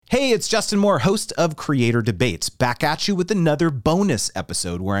Hey, it's Justin Moore, host of Creator Debates, back at you with another bonus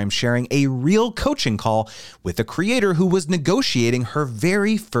episode where I'm sharing a real coaching call with a creator who was negotiating her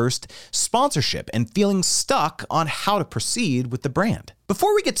very first sponsorship and feeling stuck on how to proceed with the brand.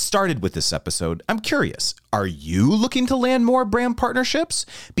 Before we get started with this episode, I'm curious, are you looking to land more brand partnerships?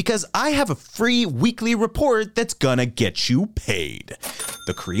 Because I have a free weekly report that's gonna get you paid.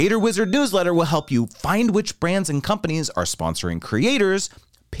 The Creator Wizard newsletter will help you find which brands and companies are sponsoring creators,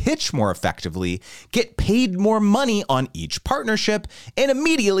 pitch more effectively, get paid more money on each partnership, and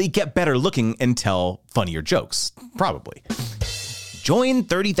immediately get better looking and tell funnier jokes, probably. Join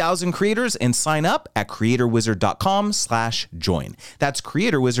 30,000 creators and sign up at creatorwizard.com/join. That's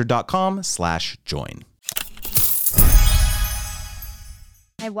creatorwizard.com/join.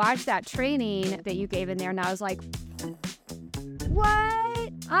 I watched that training that you gave in there and I was like, what?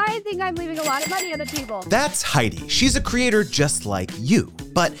 I think I'm leaving a lot of money on the table. That's Heidi. She's a creator just like you.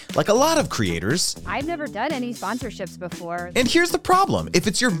 But like a lot of creators, I've never done any sponsorships before. And here's the problem. If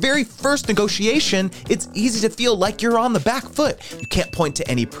it's your very first negotiation, it's easy to feel like you're on the back foot. You can't point to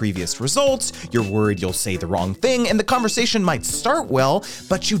any previous results. You're worried you'll say the wrong thing, and the conversation might start well,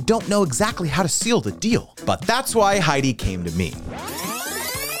 but you don't know exactly how to seal the deal. But that's why Heidi came to me.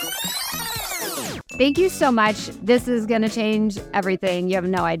 Thank you so much. This is going to change everything. You have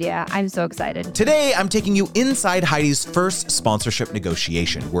no idea. I'm so excited. Today, I'm taking you inside Heidi's first sponsorship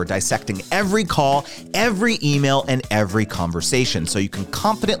negotiation. We're dissecting every call, every email, and every conversation so you can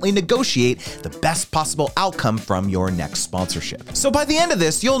confidently negotiate the best possible outcome from your next sponsorship. So by the end of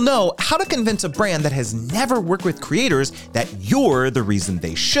this, you'll know how to convince a brand that has never worked with creators that you're the reason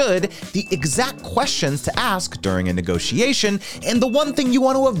they should, the exact questions to ask during a negotiation, and the one thing you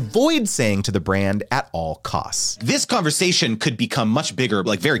want to avoid saying to the brand at all costs. This conversation could become much bigger,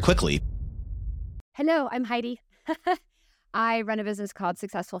 very quickly. Hello, I'm Heidi. I run a business called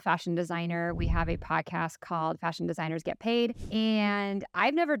Successful Fashion Designer. We have a podcast called Fashion Designers Get Paid. And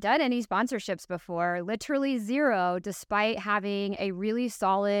I've never done any sponsorships before, literally zero, despite having a really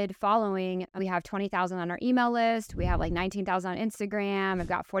solid following. We have 20,000 on our email list. We have 19,000 on Instagram. I've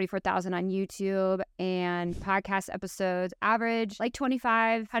got 44,000 on YouTube, and podcast episodes average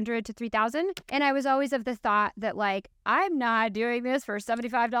 2,500 to 3,000. And I was always of the thought that I'm not doing this for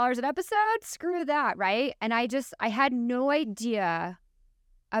 $75 an episode. Screw that, right? And I had no idea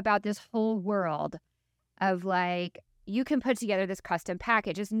about this whole world of you can put together this custom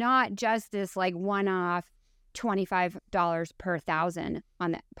package. It's not just this one-off $25 per thousand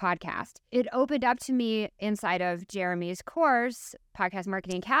on the podcast. It opened up to me inside of Jeremy's course, Podcast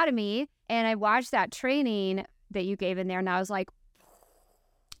Marketing Academy, and I watched that training that you gave in there and I was like,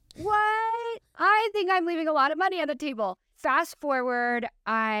 what? I think I'm leaving a lot of money on the table. Fast forward,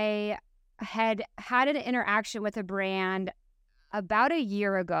 I had an interaction with a brand about a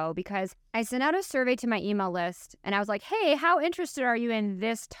year ago because I sent out a survey to my email list and I was like, hey, how interested are you in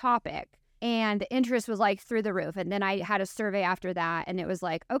this topic? And the interest was through the roof. And then I had a survey after that and it was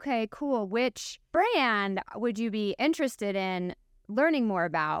okay, cool. Which brand would you be interested in learning more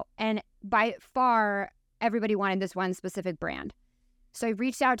about? And by far, everybody wanted this one specific brand. So I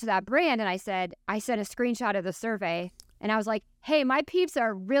reached out to that brand and I sent a screenshot of the survey and I was like, hey, my peeps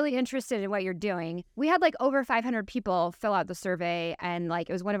are really interested in what you're doing. We had over 500 people fill out the survey and it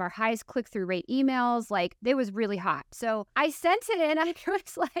was one of our highest click-through rate emails. It was really hot. So I sent it in. I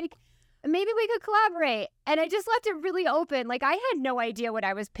was like, maybe we could collaborate. And I just left it really open. I had no idea what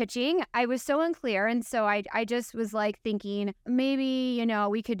I was pitching. I was so unclear. And so I just was thinking, maybe,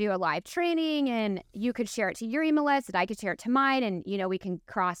 we could do a live training and you could share it to your email list and I could share it to mine and, we can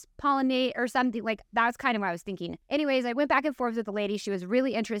cross-pollinate or something. That was kind of what I was thinking. Anyways, I went back and forth with the lady. She was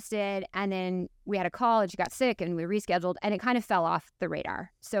really interested. And then we had a call and she got sick and we rescheduled and it kind of fell off the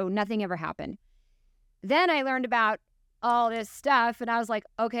radar. So nothing ever happened. Then I learned about all this stuff and I was like,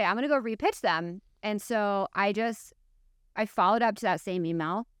 okay, I'm gonna go repitch them. And so I followed up to that same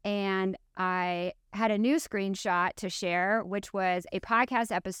email and I had a new screenshot to share, which was a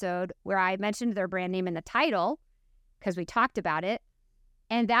podcast episode where I mentioned their brand name in the title because we talked about it.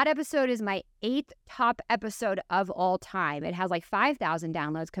 And that episode is my 8th top episode of all time. It has 5,000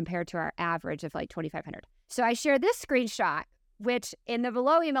 downloads compared to our average of 2,500. So I share this screenshot, which in the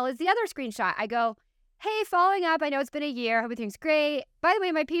below email is the other screenshot. I go, hey, following up, I know it's been a year. Everything's great. By the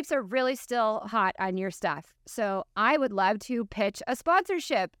way, my peeps are really still hot on your stuff. So I would love to pitch a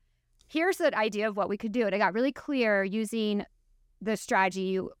sponsorship. Here's the idea of what we could do. And I got really clear using the strategy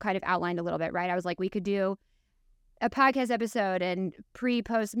you kind of outlined a little bit, right? I was like, we could do a podcast episode and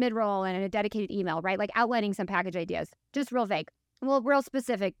pre-post mid-roll and a dedicated email, right? Outlining some package ideas, just real vague. Well, real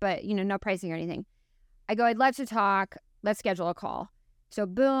specific, but no pricing or anything. I go, I'd love to talk. Let's schedule a call. So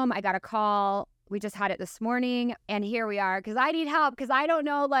boom, I got a call. We just had it this morning, and here we are, because I need help, because I don't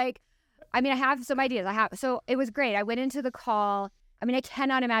know, I have some ideas. So it was great. I went into the call. I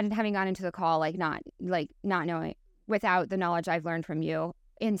cannot imagine having gone into the call, not knowing, without the knowledge I've learned from you.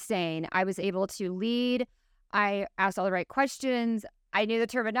 Insane. I was able to lead. I asked all the right questions. I knew the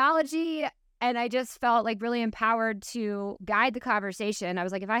terminology, and I just felt really empowered to guide the conversation. I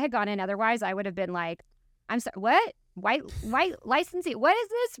was like, if I had gone in otherwise, I would have been like, I'm sorry, what? White licensing? What is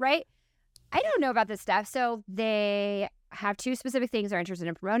this? Right? I don't know about this stuff. So they have 2 specific things they're interested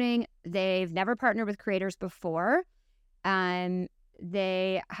in promoting. They've never partnered with creators before.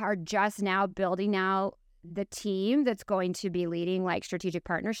 They are just now building out the team that's going to be leading strategic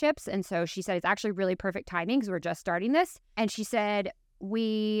partnerships. And so she said it's actually really perfect timing because we're just starting this. And she said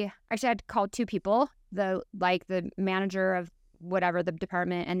we actually had called 2 people, the manager of whatever the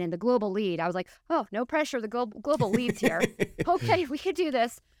department, and then the global lead. I was like, oh, no pressure. The global lead's here. Okay, we could do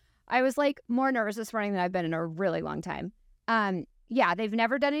this. I was more nervous this morning than I've been in a really long time. They've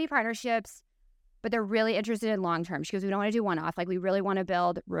never done any partnerships, but they're really interested in long-term. She goes, we don't want to do one-off. We really want to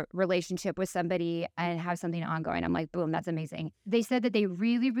build relationship with somebody and have something ongoing. I'm like, boom, that's amazing. They said that they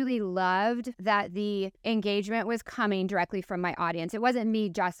really, really loved that the engagement was coming directly from my audience. It wasn't me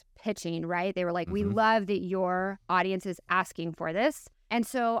just pitching, right? They were like, we love that your audience is asking for this. And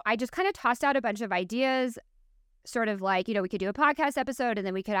so I just kind of tossed out a bunch of ideas, sort of we could do a podcast episode, and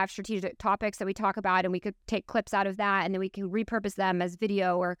then we could have strategic topics that we talk about, and we could take clips out of that, and then we can repurpose them as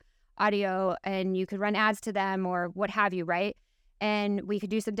video or audio, and you could run ads to them or what have you, right? And we could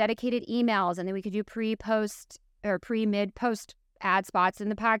do some dedicated emails, and then we could do pre-post or pre-mid-post ad spots in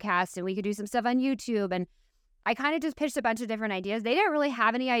the podcast, and we could do some stuff on YouTube. And I kind of just pitched a bunch of different ideas. They didn't really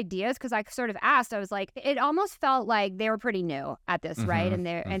have any ideas because I sort of asked. I was like, it almost felt like they were pretty new at this, right?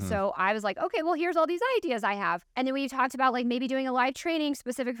 And so I was like, okay, well, here's all these ideas I have. And then we talked about maybe doing a live training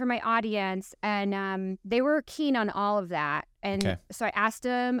specific for my audience, and they were keen on all of that. And so I asked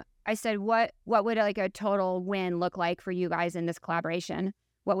them. I said, what would a total win look like for you guys in this collaboration?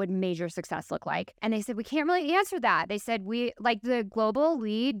 What would major success look like? And they said, we can't really answer that. They said, the global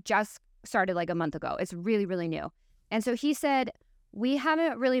lead just started a month ago. It's really, really new. And so he said, we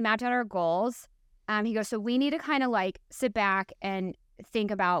haven't really mapped out our goals. He goes, so we need to kind of sit back and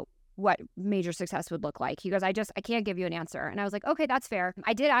think about what major success would look like. He goes, I can't give you an answer. And I was like, okay, that's fair.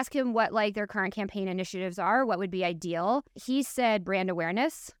 I did ask him what their current campaign initiatives are, what would be ideal. He said brand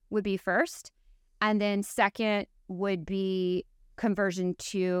awareness would be first. And then second would be conversion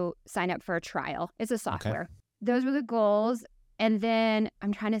to sign up for a trial. It's a software. Okay. Those were the goals. And then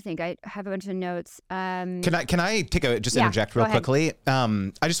I'm trying to think. I have a bunch of notes. Can I interject real quickly?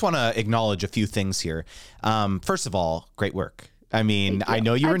 I just want to acknowledge a few things here. First of all, great work. I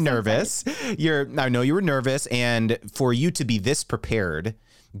know you were nervous. I know you were nervous, and for you to be this prepared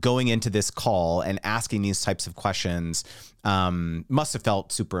going into this call and asking these types of questions must have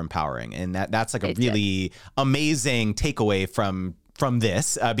felt super empowering. And that's a really amazing takeaway from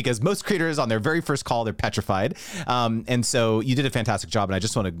this, because most creators on their very first call, they're petrified. And so you did a fantastic job, and I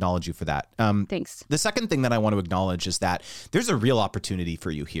just want to acknowledge you for that. Thanks. The second thing that I want to acknowledge is that there's a real opportunity for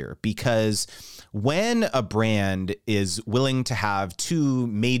you here, because when a brand is willing to have 2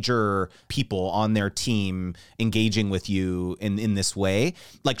 major people on their team engaging with you in this way,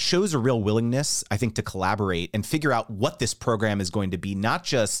 shows a real willingness, I think, to collaborate and figure out what this program is going to be, not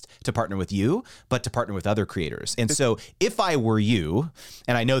just to partner with you, but to partner with other creators. And so if I were you,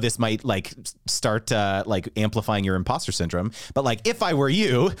 and I know this might start amplifying your imposter syndrome, but if I were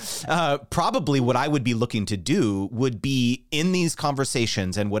you, probably what I would be looking to do would be in these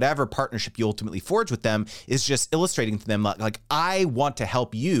conversations, and whatever partnership you ultimately forge with them is just illustrating to them I want to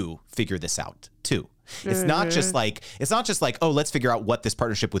help you figure this out too. It's not just oh, let's figure out what this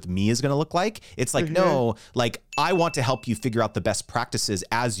partnership with me is going to look like. It's no, I want to help you figure out the best practices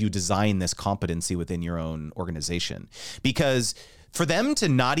as you design this competency within your own organization. Because for them to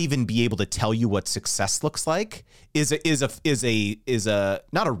not even be able to tell you what success looks like is a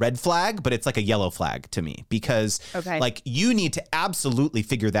not a red flag, but it's a yellow flag to me, because you need to absolutely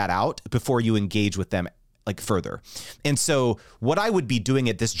figure that out before you engage with them further. And so what I would be doing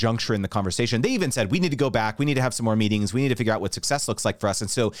at this juncture in the conversation, they even said, we need to go back, we need to have some more meetings, we need to figure out what success looks like for us. And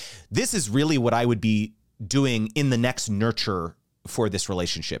so this is really what I would be doing in the next nurture for this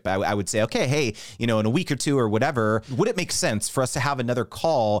relationship. I would say, okay, hey, in a week or 2 or whatever, would it make sense for us to have another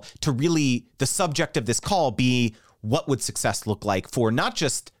call to really, the subject of this call be, what would success look like for not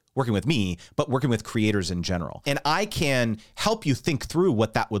just working with me, but working with creators in general. And I can help you think through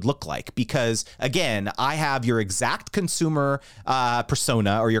what that would look like because, again, I have your exact consumer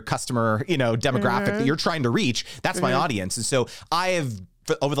persona or your customer, demographic that you're trying to reach. That's my audience. And so I have,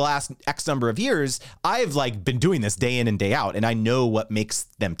 over the last X number of years, I've been doing this day in and day out, and I know what makes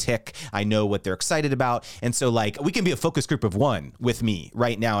them tick. I know what they're excited about. And so we can be a focus group of one with me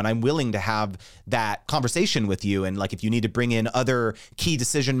right now, and I'm willing to have that conversation with you. And if you need to bring in other key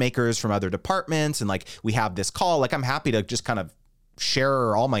decision makers from other departments, and we have this call, I'm happy to just kind of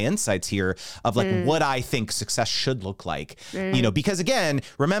share all my insights here of what I think success should look like, because again,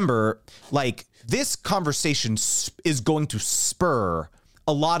 remember, this conversation is going to spur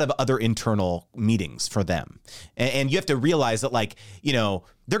a lot of other internal meetings for them. And you have to realize that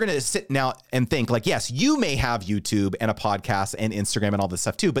they're going to sit now and think yes, you may have YouTube and a podcast and Instagram and all this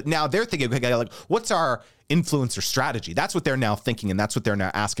stuff too, but now they're thinking, okay, what's our influencer strategy? That's what they're now thinking. And that's what they're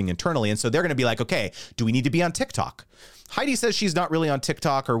now asking internally. And so they're going to be okay, do we need to be on TikTok? Heidi says she's not really on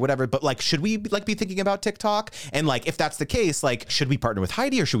TikTok or whatever, but should we be thinking about TikTok? And if that's the case, should we partner with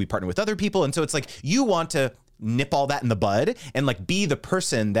Heidi or should we partner with other people? And so it's you want to nip all that in the bud and be the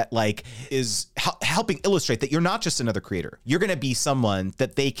person that is helping illustrate that you're not just another creator. You're going to be someone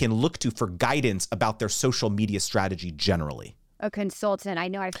that they can look to for guidance about their social media strategy generally. A consultant. I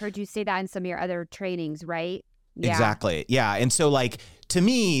know I've heard you say that in some of your other trainings, right? Yeah. Exactly. Yeah. And so to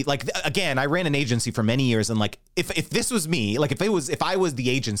me, again, I ran an agency for many years, and if this was me, if I was the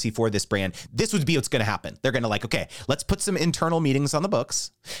agency for this brand, this would be what's going to happen. They're going to okay, let's put some internal meetings on the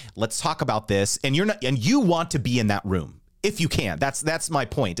books. Let's talk about this. And you want to be in that room if you can. That's my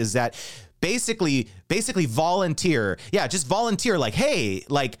point, is that basically volunteer. Yeah. Just volunteer. Hey,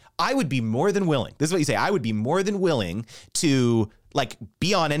 I would be more than willing. This is what you say. I would be more than willing to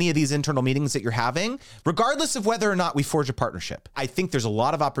be on any of these internal meetings that you're having, regardless of whether or not we forge a partnership. I think there's a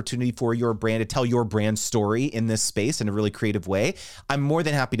lot of opportunity for your brand to tell your brand story in this space in a really creative way. I'm more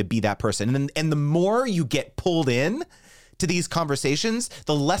than happy to be that person. And the more you get pulled in to these conversations,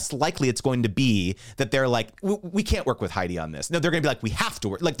 the less likely it's going to be that they're we can't work with Heidi on this. No, they're going to be we have to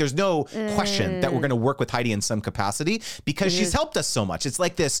work. There's no question that we're going to work with Heidi in some capacity because she's helped us so much. It's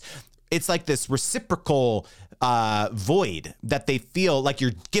this reciprocal void that they feel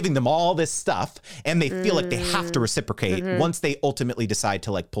you're giving them all this stuff, and they feel they have to reciprocate once they ultimately decide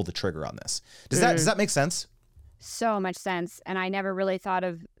to pull the trigger on this. Does that make sense? So much sense. And I never really thought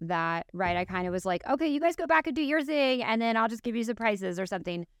of that, right? I kind of was okay, you guys go back and do your thing, and then I'll just give you surprises or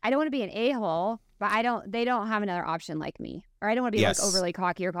something. I don't want to be an a-hole, but they don't have another option like me. Or I don't want to be overly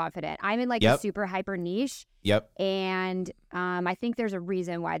cocky or confident. I'm in a super hyper niche. Yep. And I think there's a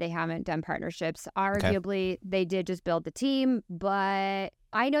reason why they haven't done partnerships. Arguably, they did just build the team, but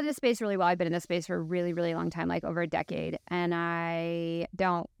I know this space really well. I've been in this space for a really, really long time, over a decade. And I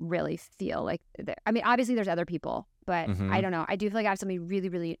don't really feel obviously there's other people, but I don't know. I do feel I have something really,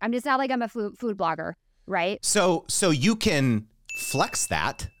 really, I'm just not I'm a food blogger, right? So you can flex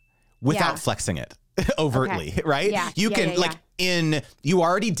that without flexing it overtly, right? Yeah. You can you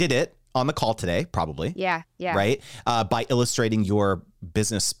already did it on the call today, probably. Yeah. Right? By illustrating your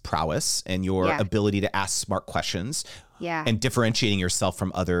business prowess and your ability to ask smart questions. Yeah. And differentiating yourself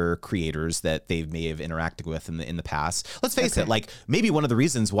from other creators that they may have interacted with in the past. Let's face it, maybe one of the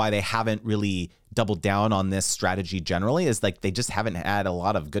reasons why they haven't really doubled down on this strategy generally is they just haven't had a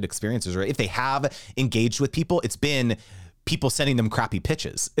lot of good experiences. Or if they have engaged with people, it's been people sending them crappy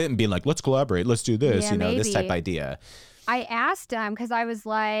pitches and being let's collaborate, let's do this, this type idea. I asked them because I was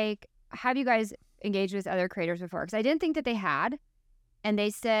have you guys engaged with other creators before? Because I didn't think that they had. And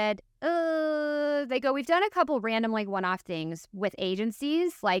they said, we've done a couple random one-off things with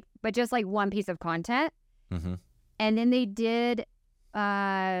agencies, but just one piece of content. Mm-hmm. And then they did,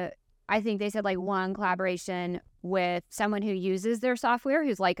 I think they said one collaboration with someone who uses their software,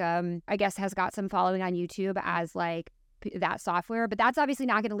 who's I guess has got some following on YouTube as that software. But that's obviously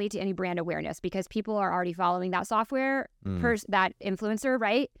not going to lead to any brand awareness because people are already following that software, that influencer,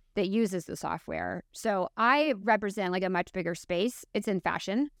 right? That uses the software. So I represent a much bigger space. It's in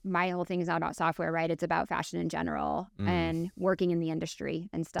fashion. My whole thing is not about software, right? It's about fashion in general and working in the industry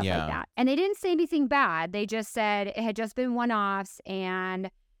and stuff like that. And they didn't say anything bad. They just said it had just been one-offs. And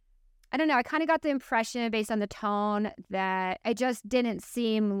I don't know, I kind of got the impression based on the tone that it just didn't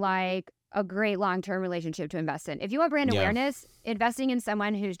seem like a great long-term relationship to invest in. If you want brand awareness, investing in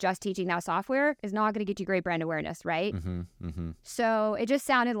someone who's just teaching that software is not going to get you great brand awareness, right? So it just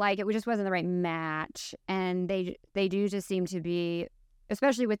sounded like it just wasn't the right match. And they do just seem to be,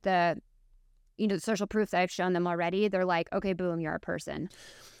 especially with the social proof that I've shown them already, they're okay, boom, you're a person.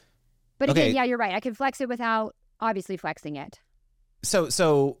 But again, yeah, you're right. I can flex it without obviously flexing it.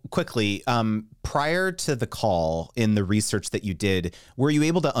 So quickly, prior to the call, in the research that you did, were you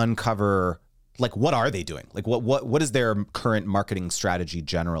able to uncover, like, what are they doing? Like, what is their current marketing strategy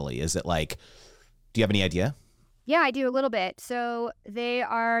generally? Is it like, do you have any idea? Yeah, I do a little bit. So they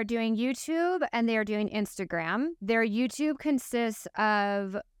are doing YouTube and they are doing Instagram. Their YouTube consists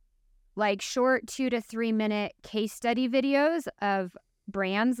of like short 2 to 3 minute case study videos of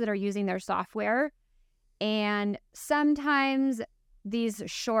brands that are using their software. And sometimes these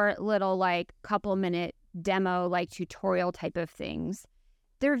short little like couple minute demo, like tutorial type of things.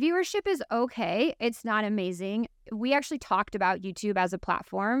 Their viewership is okay. It's not amazing. We actually talked about YouTube as a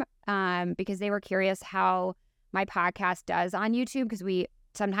platform because they were curious how my podcast does on YouTube, because we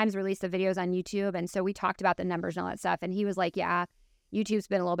sometimes release the videos on YouTube. And so we talked about the numbers and all that stuff. And he was like, yeah, YouTube's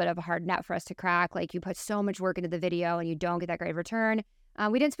been a little bit of a hard nut for us to crack. Like, you put so much work into the video and you don't get that great of return.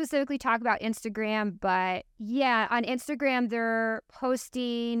 We didn't specifically talk about Instagram, but yeah, on Instagram, they're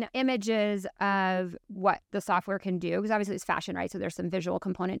posting images of what the software can do, because obviously it's fashion, right? So there's some visual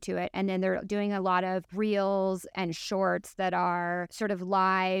component to it. And then they're doing a lot of reels and shorts that are sort of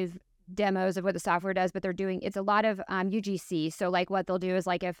live demos of what the software does, but it's a lot of UGC. So like what they'll do is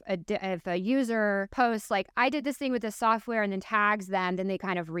like if a user posts like, I did this thing with this software, and then tags them, then they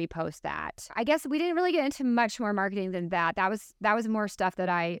kind of repost that. I guess we didn't really get into much more marketing than that. That was more stuff that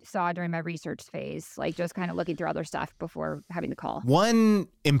I saw during my research phase, like just kind of looking through other stuff before having the call. One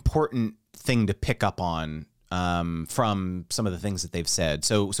important thing to pick up on from some of the things that they've said.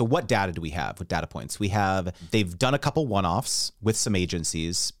 So what data do we have? What data points? They've done a couple one-offs with some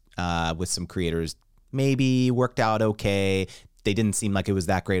agencies, with some creators, maybe worked out okay. They didn't seem like it was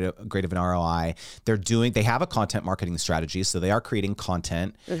that great of an ROI. They have a content marketing strategy, so they are creating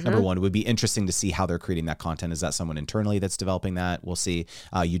content. Mm-hmm. Number one, it would be interesting to see how they're creating that content. Is that someone internally that's developing that? We'll see,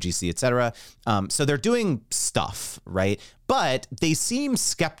 UGC, et cetera. So they're doing stuff, right? But they seem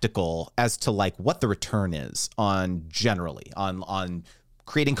skeptical as to like what the return is on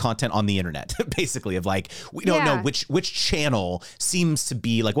creating content on the internet, basically, of like, we don't know which channel seems to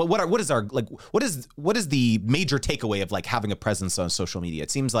be like, what is the major takeaway of like having a presence on social media?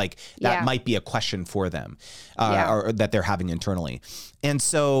 It seems like that might be a question for them, or that they're having internally. And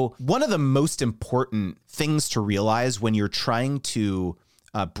so one of the most important things to realize when you're trying to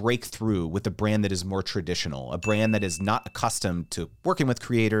break through with a brand that is more traditional, a brand that is not accustomed to working with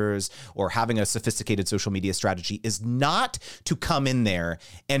creators or having a sophisticated social media strategy, is not to come in there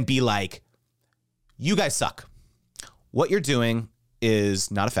and be like, you guys suck. What you're doing is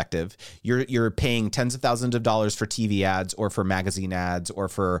not effective. You're paying tens of thousands of dollars for TV ads or for magazine ads or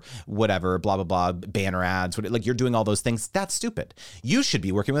for whatever, blah, blah, blah, banner ads. Like, you're doing all those things. That's stupid. You should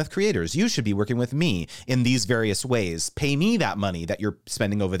be working with creators. You should be working with me in these various ways. Pay me that money that you're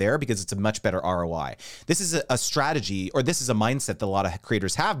spending over there because it's a much better ROI. This is a strategy, or this is a mindset that a lot of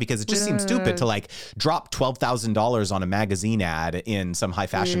creators have, because it just seems stupid to like drop $12,000 on a magazine ad in some high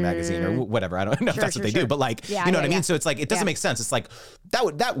fashion magazine or whatever. I don't know if that's what they do, but like, you know what I mean? So it's like, it doesn't make sense. It's like,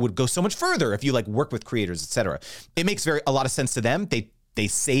 that would go so much further if you like work with creators, etc. It makes a lot of sense to them. They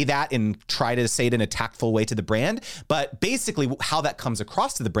say that and try to say it in a tactful way to the brand, but basically how that comes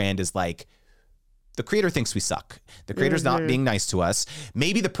across to the brand is like, the creator thinks we suck. The creator's not being nice to us.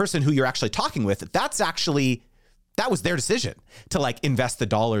 Maybe the person who you're actually talking with, that was their decision to like invest the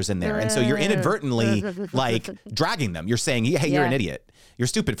dollars in there. And so you're inadvertently like dragging them. You're saying, hey, you're an idiot. You're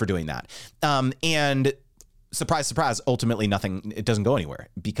stupid for doing that. And surprise, surprise, ultimately it doesn't go anywhere,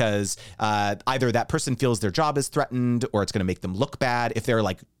 because either that person feels their job is threatened, or it's going to make them look bad if they're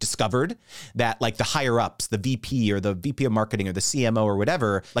like discovered that like the higher ups, the VP or the VP of marketing or the CMO or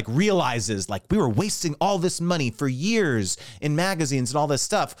whatever, like realizes like we were wasting all this money for years in magazines and all this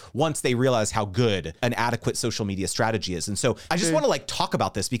stuff, once they realize how good an adequate social media strategy is. And so I just want to like talk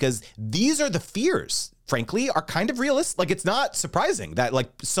about this, because these are the fears, frankly, are kind of realistic. Like, it's not surprising that like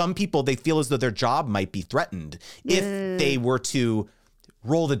some people, they feel as though their job might be threatened if they were to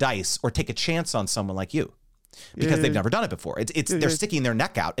roll the dice or take a chance on someone like you, because they've never done it before. They're sticking their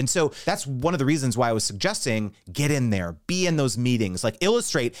neck out. And so that's one of the reasons why I was suggesting get in there, be in those meetings, like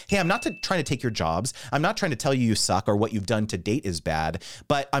illustrate, hey, I'm not trying to take your jobs. I'm not trying to tell you suck or what you've done to date is bad,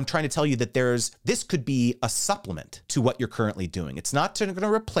 but I'm trying to tell you that this could be a supplement to what you're currently doing. It's not going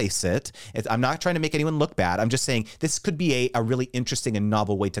to replace it. I'm not trying to make anyone look bad. I'm just saying this could be a really interesting and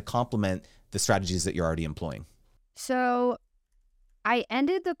novel way to complement the strategies that you're already employing. So I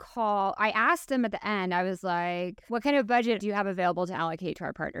ended the call. I asked them at the end, I was like, what kind of budget do you have available to allocate to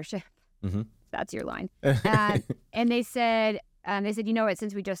our partnership? Mm-hmm. That's your line. And they said, you know what,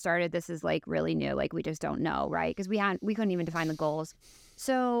 since we just started, this is like really new. Like, we just don't know, right? Because we couldn't even define the goals.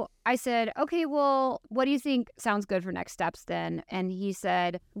 So I said, okay, well, what do you think sounds good for next steps then? And he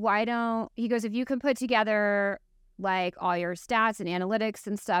said, he goes, if you can put together like all your stats and analytics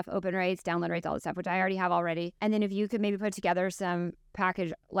and stuff, open rates, download rates, all this stuff, which I already have already. And then if you could maybe put together some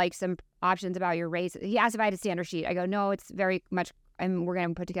package, like some options about your rates. He asked if I had a standard sheet. I go, no, it's very much, and we're going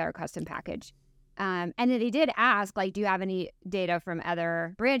to put together a custom package. And then he did ask, like, do you have any data from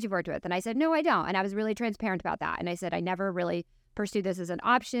other brands you've worked with? And I said, no, I don't. And I was really transparent about that. And I said, I never really pursued this as an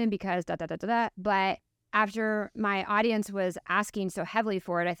option because But after my audience was asking so heavily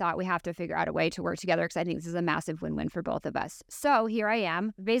for it, I thought we have to figure out a way to work together because I think this is a massive win-win for both of us. So here I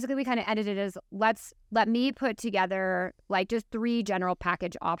am. Basically, we kind of ended it as let me put together like just 3 general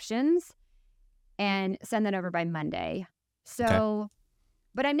package options and send that over by Monday. So, okay.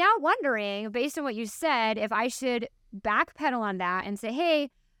 But I'm now wondering, based on what you said, if I should backpedal on that and say, hey,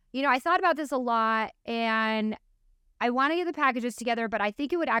 I thought about this a lot and I want to get the packages together, but I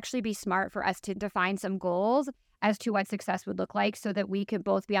think it would actually be smart for us to define some goals as to what success would look like so that we could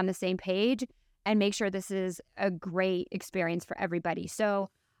both be on the same page and make sure this is a great experience for everybody. So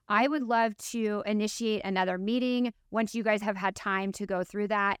I would love to initiate another meeting once you guys have had time to go through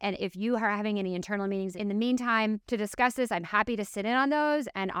that. And if you are having any internal meetings in the meantime to discuss this, I'm happy to sit in on those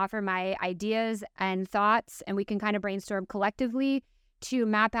and offer my ideas and thoughts, and we can kind of brainstorm collectively to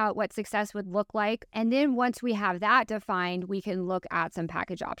map out what success would look like. And then once we have that defined, we can look at some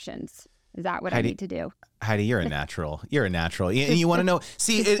package options. Is that what I need to do? Heidi, you're a natural. You're a natural. And you want to know,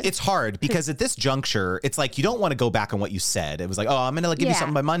 see, it's hard because at this juncture, it's like you don't want to go back on what you said. It was like, oh, I'm going to give you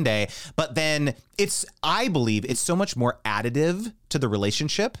something by Monday. But then I believe it's so much more additive to the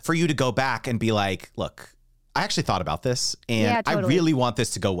relationship for you to go back and be like, look, I actually thought about this and totally. I really want this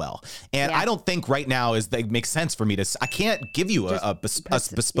to go well. And I don't think right now it makes sense for me I can't give you a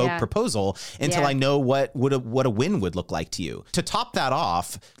bespoke proposal until I know what a win would look like to you. To top that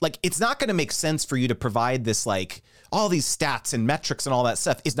off, like, it's not going to make sense for you to provide this, like, all these stats and metrics and all that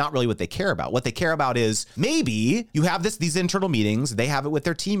stuff is not really what they care about. What they care about is maybe you have these internal meetings, they have it with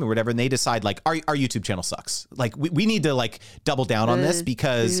their team or whatever, and they decide like, our YouTube channel sucks. Like we need to like double down on this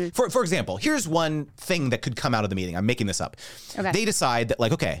because for example, here's one thing that could come out of the meeting. I'm making this up. Okay. They decide that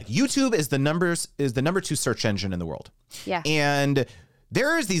like, okay, YouTube is the number 2 search engine in the world. Yeah. And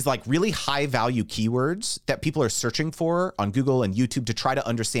there's these like really high value keywords that people are searching for on Google and YouTube to try to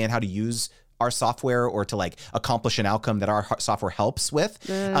understand how to use our software or to like accomplish an outcome that our software helps with.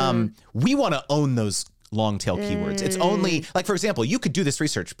 We want to own those long tail keywords. It's only like, for example, you could do this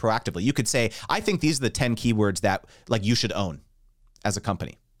research proactively. You could say, I think these are the 10 keywords that like you should own as a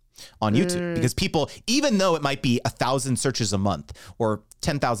company on YouTube, because people, even though it might be 1,000 searches a month or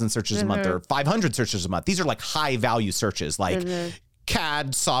 10,000 searches a month or 500 searches a month, these are like high value searches, like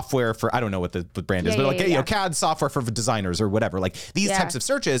CAD software for, I don't know what the brand is, but like, you know, CAD software for designers or whatever, like these types of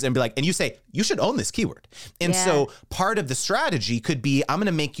searches, and be like, and you say, you should own this keyword. And so part of the strategy could be, I'm going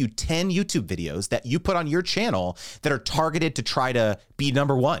to make you 10 YouTube videos that you put on your channel that are targeted to try to be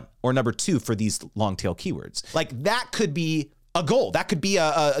number 1 or number 2 for these long tail keywords. Like that could be a goal. That could be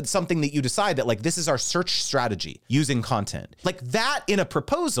something that you decide that like, this is our search strategy using content. Like that in a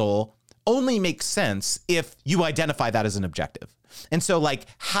proposal only makes sense if you identify that as an objective. And so like,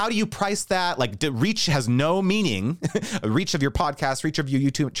 how do you price that? Like the reach has no meaning. Reach of your podcast, reach of your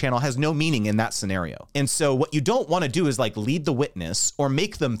YouTube channel has no meaning in that scenario. And so what you don't want to do is like lead the witness or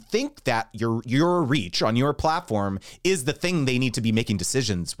make them think that your reach on your platform is the thing they need to be making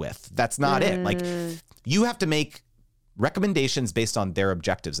decisions with. That's not it. Like you have to make recommendations based on their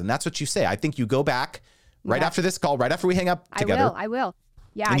objectives. And that's what you say. I think you go back right after this call, right after we hang up together. I will.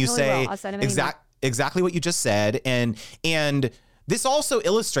 Yeah, and I you totally say will. I'll send him an email. Exactly what you just said. And this also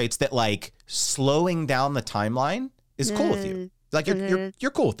illustrates that like slowing down the timeline is cool with you. Like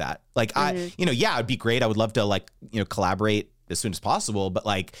you're cool with that. Like it'd be great. I would love to like, collaborate as soon as possible, but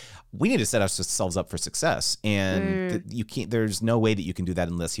like we need to set ourselves up for success. And you can't, there's no way that you can do that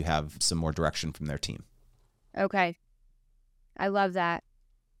unless you have some more direction from their team. Okay. I love that.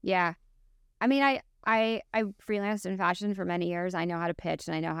 Yeah. I mean, I freelanced in fashion for many years. I know how to pitch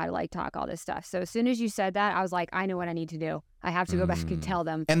and I know how to like talk all this stuff. So as soon as you said that, I was like, I know what I need to do. I have to go back and tell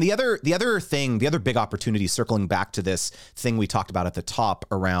them. And the other big opportunity, circling back to this thing we talked about at the top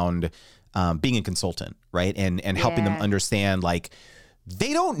around being a consultant, right? And helping them understand like,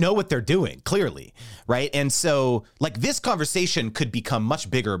 they don't know what they're doing, clearly, right? And so like this conversation could become much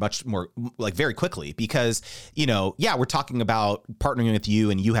bigger, much more like very quickly because, we're talking about partnering with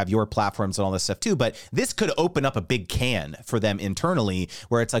you and you have your platforms and all this stuff too, but this could open up a big can for them internally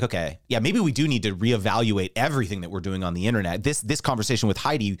where it's like, okay, maybe we do need to reevaluate everything that we're doing on the internet. This conversation with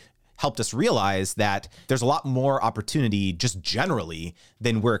Heidi helped us realize that there's a lot more opportunity just generally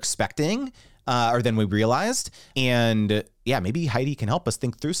than we're expecting. Or than we realized. And yeah, maybe Heidi can help us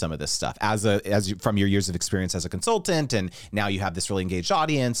think through some of this stuff from your years of experience as a consultant. And now you have this really engaged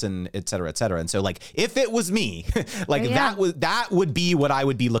audience and et cetera, et cetera. And so like, if it was me, like that would be what I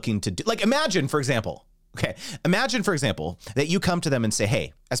would be looking to do. Like imagine, for example, that you come to them and say,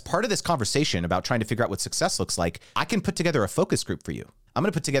 hey, as part of this conversation about trying to figure out what success looks like, I can put together a focus group for you. I'm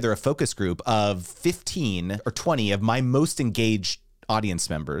going to put together a focus group of 15 or 20 of my most engaged audience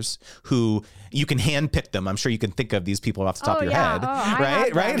members who you can handpick them. I'm sure you can think of these people off the top of your head.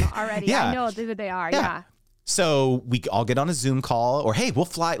 Right? Already. Yeah. I know who they are. Yeah. So we all get on a Zoom call or, hey, we'll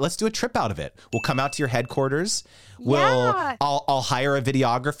fly. Let's do a trip out of it. We'll come out to your headquarters. I'll hire a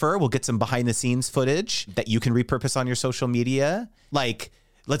videographer. We'll get some behind the scenes footage that you can repurpose on your social media. Like,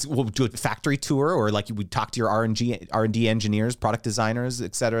 we'll do a factory tour, or like we talk to your R&D engineers, product designers,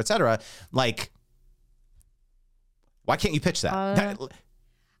 et cetera, et cetera. Like, why can't you pitch that?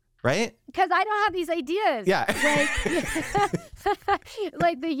 Right? Because I don't have these ideas. Yeah.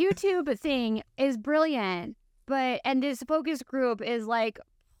 Like the YouTube thing is brilliant, and this focus group is like,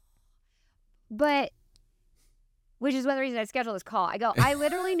 which is one of the reasons I scheduled this call. I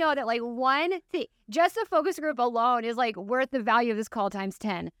literally know that like one thing, just the focus group alone is like worth the value of this call times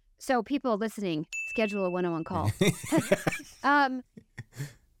 10. So people listening, schedule a one-on-one call. I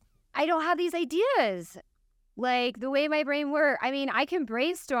don't have these ideas. Like the way my brain works, I mean, I can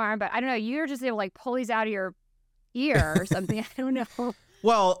brainstorm, but I don't know, you're just able to like pull these out of your ear or something. I don't know.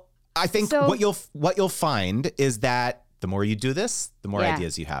 Well, I think what you'll find is that the more you do this, the more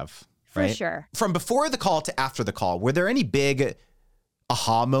ideas you have. Right? For sure. From before the call to after the call, were there any big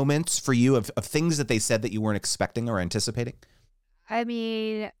aha moments for you of things that they said that you weren't expecting or anticipating? I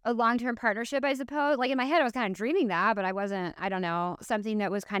mean, a long-term partnership, I suppose. Like in my head, I was kind of dreaming that, but I don't know. Something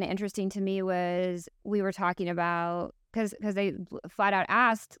that was kind of interesting to me was we were talking about, because they flat out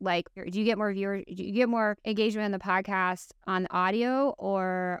asked, like, do you get more viewers, do you get more engagement in the podcast on audio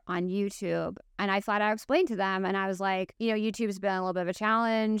or on YouTube? And I flat out explained to them, and I was like, YouTube's been a little bit of a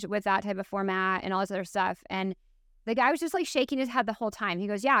challenge with that type of format and all this other stuff. And the guy was just like shaking his head the whole time. He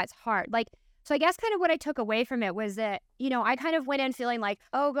goes, yeah, it's hard. Like, so I guess kind of what I took away from it was that, I kind of went in feeling like,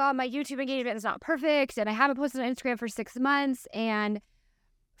 oh God, my YouTube engagement is not perfect. And I haven't posted on Instagram for 6 months, and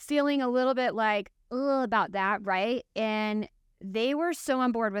feeling a little bit like, about that. Right. And they were so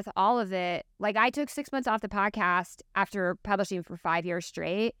on board with all of it. Like I took 6 months off the podcast after publishing for 5 years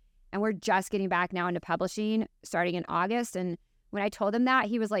straight. And we're just getting back now into publishing starting in August. And when I told him that,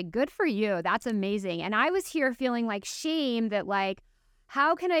 he was like, good for you. That's amazing. And I was here feeling like shame that like,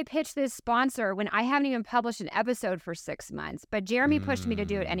 how can I pitch this sponsor when I haven't even published an episode for 6 months? But Jeremy pushed me to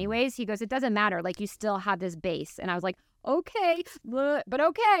do it anyways. He goes, it doesn't matter. Like you still have this base. And I was like, okay, but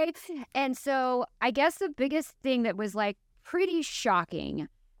okay. And so I guess the biggest thing that was like pretty shocking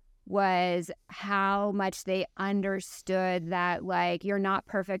was how much they understood that like you're not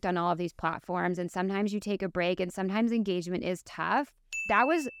perfect on all of these platforms. And sometimes you take a break and sometimes engagement is tough. That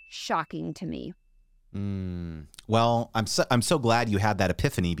was shocking to me. Well, I'm so glad you had that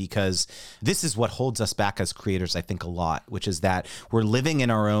epiphany, because this is what holds us back as creators, I think, a lot, which is that we're living in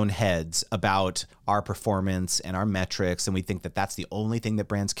our own heads about our performance and our metrics, and we think that that's the only thing that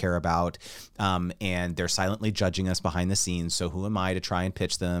brands care about, and they're silently judging us behind the scenes. So who am I to try and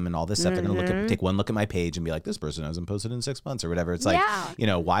pitch them and all this stuff? They're going to take one look at my page and be like, this person hasn't posted in 6 months or whatever. It's like,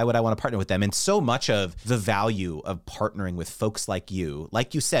 why would I want to partner with them? And so much of the value of partnering with folks like you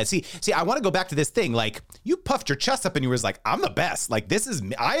said, see, I want to go back to this thing. Like you puffed your chest up and you was like, I'm the best. Like this is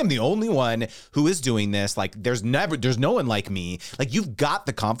me. I am the only one who is doing this. Like there's no one like me. Like you've got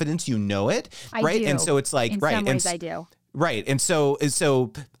the confidence, right? I do. And so it's like, in some ways I do. Right. And so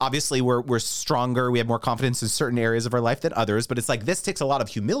obviously we're stronger. We have more confidence in certain areas of our life than others, but it's like, this takes a lot of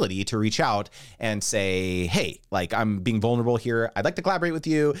humility to reach out and say, hey, like I'm being vulnerable here. I'd like to collaborate with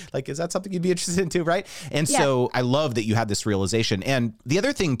you. Like, is that something you'd be interested in too? Right. And so I love that you had this realization. And the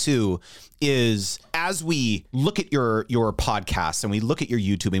other thing too is, as we look at your podcast and we look at your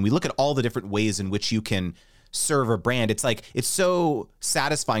YouTube and we look at all the different ways in which you can serve a brand, it's like, it's so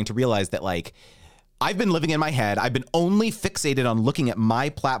satisfying to realize that like, I've been living in my head. I've been only fixated on looking at my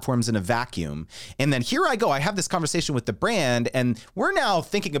platforms in a vacuum. And then here I go. I have this conversation with the brand, and we're now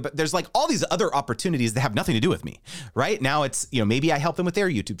thinking about, there's like all these other opportunities that have nothing to do with me, right? Now it's, maybe I help them with their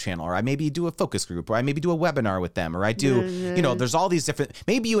YouTube channel, or I maybe do a focus group, or I maybe do a webinar with them, or I do, there's all these different,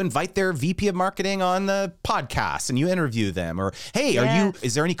 maybe you invite their VP of marketing on the podcast and you interview them, or, hey,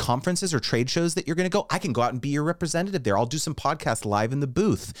 is there any conferences or trade shows that you're going to go? I can go out and be your representative there. I'll do some podcasts live in the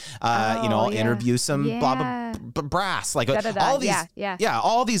booth. I'll interview some some blah, blah, brass, like all these,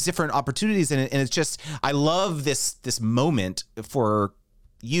 all these different opportunities. And it's just, I love this moment for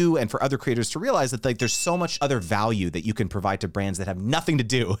you and for other creators to realize that like there's so much other value that you can provide to brands that have nothing to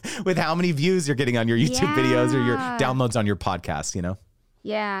do with how many views you're getting on your YouTube videos or your downloads on your podcast, you know?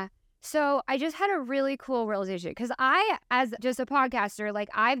 Yeah. So I just had a really cool realization because I, as just a podcaster, like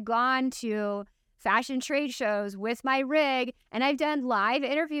I've gone to fashion trade shows with my rig and I've done live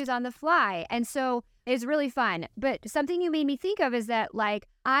interviews on the fly. And so it's really fun. But something you made me think of is that like,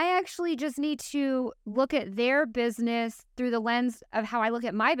 I actually just need to look at their business through the lens of how I look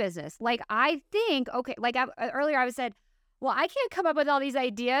at my business. Like I think, okay, like earlier I said, well, I can't come up with all these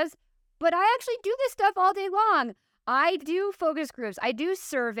ideas, but I actually do this stuff all day long. I do focus groups. I do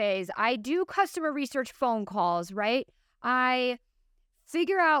surveys. I do customer research phone calls, right? I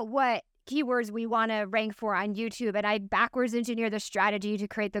figure out what keywords we want to rank for on YouTube and I backwards engineer the strategy to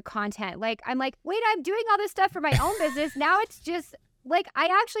create the content. Like, I'm like, wait, I'm doing all this stuff for my own business. Now it's just like, I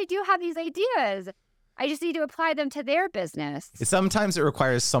actually do have these ideas. I just need to apply them to their business. Sometimes it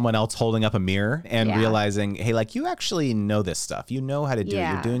requires someone else holding up a mirror and realizing, hey, like you actually know this stuff. You know how to do it.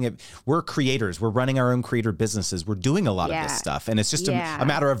 You're doing it. We're creators. We're running our own creator businesses. We're doing a lot of this stuff. And it's just a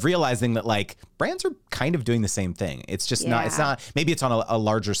matter of realizing that like brands are kind of doing the same thing. It's just not, maybe it's on a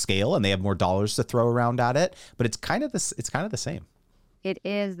larger scale and they have more dollars to throw around at it, but it's kind of the same. It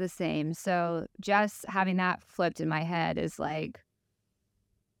is the same. So just having that flipped in my head is like,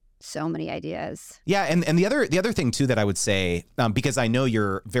 so many ideas. Yeah. And the other thing too, that I would say, because I know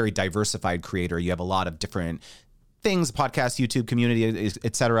you're a very diversified creator, you have a lot of different things, podcast, YouTube community,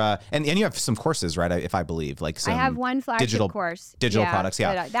 et cetera. And you have some courses, right? If I believe like some I have one flagship course. Digital products.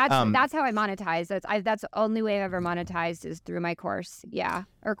 Yeah. That's how I monetize. That's the only way I've ever monetized is through my course. Yeah.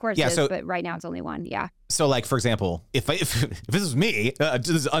 Or courses, but right now it's only one. Yeah. So like, for example, if this is me, this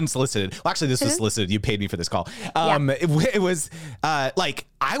is unsolicited. Well, actually this was solicited. You paid me for this call. It was like,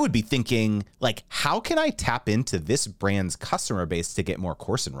 I would be thinking like, how can I tap into this brand's customer base to get more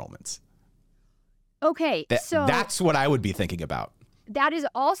course enrollments? Okay. So that's what I would be thinking about. That is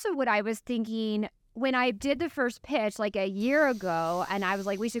also what I was thinking when I did the first pitch like a year ago, and I was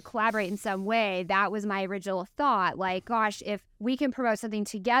like, we should collaborate in some way. That was my original thought. Like, gosh, if we can promote something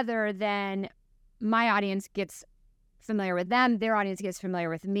together, then my audience gets familiar with them. Their audience gets familiar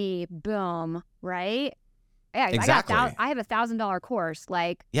with me. Boom. Right? Yeah, exactly. I have $1,000 course.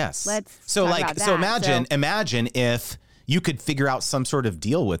 Like, yes. Let's talk about that. Imagine if you could figure out some sort of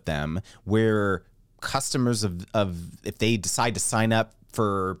deal with them where customers of if they decide to sign up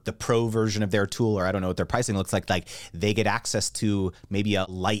for the pro version of their tool, or I don't know what their pricing looks like they get access to maybe a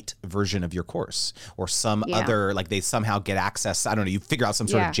light version of your course or some other, like they somehow get access. I don't know. You figure out some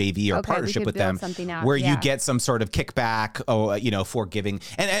sort of JV or partnership with them where you get some sort of kickback, for giving.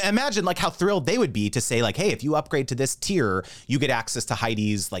 And imagine like how thrilled they would be to say like, hey, if you upgrade to this tier, you get access to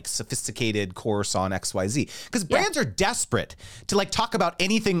Heidi's like sophisticated course on XYZ. Because brands are desperate to like talk about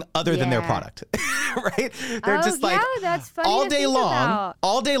anything other than their product, right? They're just like that's funny all day long.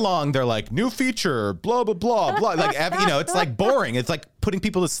 All day long, they're like, new feature, blah, blah, blah, blah. Like, it's like boring. It's like putting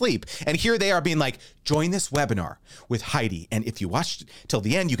people to sleep. And here they are being like, join this webinar with Heidi. And if you watch till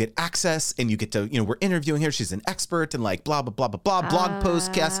the end, you get access and you get to, we're interviewing her. She's an expert and like blah, blah, blah, blah, blah, blog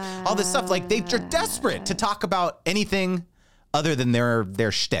post, guests, all this stuff. Like they're desperate to talk about anything other than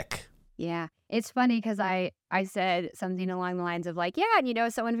their shtick. Yeah. It's funny because I said something along the lines of like,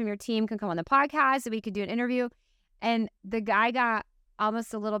 someone from your team can come on the podcast and we could do an interview. And the guy got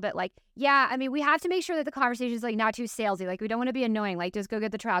almost a little bit like, we have to make sure that the conversation is like not too salesy. Like we don't want to be annoying. Like just go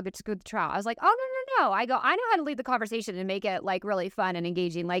get the trial, just go get the trial. I was like, oh, no. I know how to lead the conversation and make it like really fun and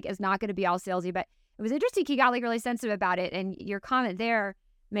engaging. Like it's not going to be all salesy, but it was interesting. He got like really sensitive about it. And your comment there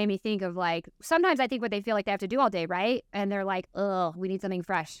made me think of like, sometimes I think what they feel like they have to do all day, right? And they're like, oh, we need something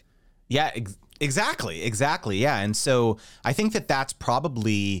fresh. Yeah, exactly. Yeah. And so I think that's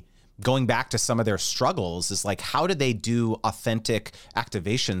probably going back to some of their struggles is like, how do they do authentic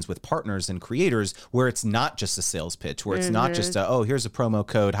activations with partners and creators where it's not just a sales pitch, where it's not just here's a promo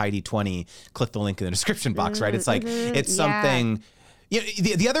code Heidi20, click the link in the description box, right? It's like, it's something,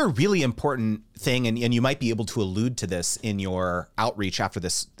 the other really important thing, and you might be able to allude to this in your outreach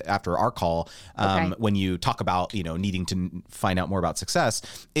after our call, when you talk about, needing to find out more about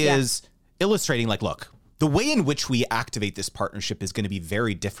success is illustrating like, look, the way in which we activate this partnership is going to be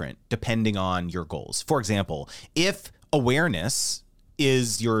very different depending on your goals. For example, if awareness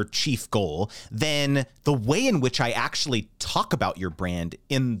is your chief goal, then the way in which I actually talk about your brand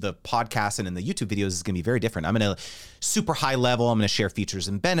in the podcast and in the YouTube videos is going to be very different. I'm going to super high level. I'm going to share features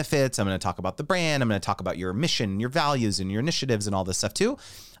and benefits. I'm going to talk about the brand. I'm going to talk about your mission, your values, and your initiatives and all this stuff too.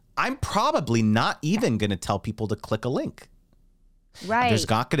 I'm probably not even going to tell people to click a link. Right. There's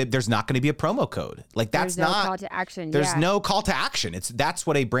not going to be a promo code. Like that's there's no not call to action. There's no call to action. That's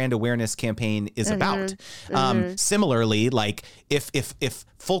what a brand awareness campaign is about. Similarly, like if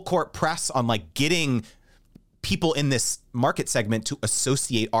full court press on like getting people in this market segment to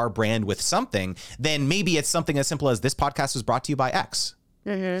associate our brand with something, then maybe it's something as simple as this podcast was brought to you by X.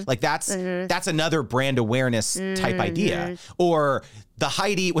 Like that's another brand awareness type idea. Or the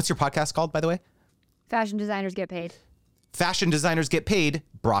Heidi, what's your podcast called, by the way? Fashion Designers Get Paid. Fashion Designers Get Paid,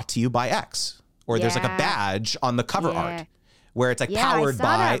 brought to you by X. Or there's like a badge on the cover art where it's like powered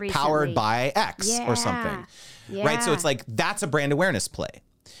by X or something. Right? So it's like that's a brand awareness play.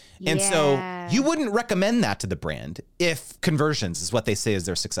 And so you wouldn't recommend that to the brand if conversions is what they say is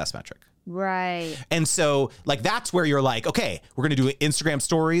their success metric. Right. And so like that's where you're like, okay, we're going to do Instagram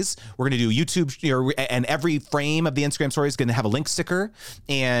stories. We're going to do YouTube, and every frame of the Instagram story is going to have a link sticker.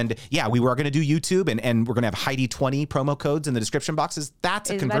 And yeah, we were going to do YouTube and we're going to have Heidi 20 promo codes in the description boxes. That's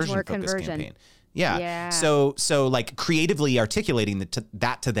a conversion focused campaign. Yeah. So like creatively articulating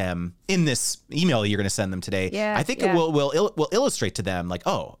that to them in this email you're going to send them today. I think it will illustrate to them like,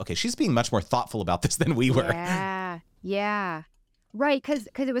 oh, okay, she's being much more thoughtful about this than we were. Yeah. Right, because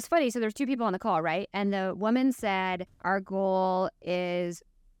it was funny. So there's two people on the call, right? And the woman said, our goal is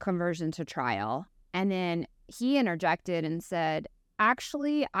conversion to trial. And then he interjected and said,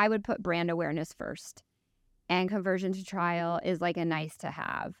 actually, I would put brand awareness first. And conversion to trial is like a nice to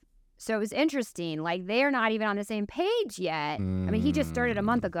have. So it was interesting. Like they're not even on the same page yet. I mean, he just started a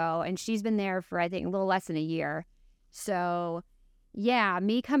month ago and she's been there for, I think, a little less than a year. So yeah,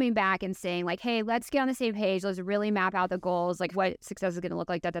 me coming back and saying like, hey, let's get on the same page. Let's really map out the goals, like what success is going to look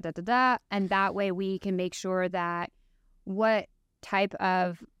like, And that way we can make sure that what type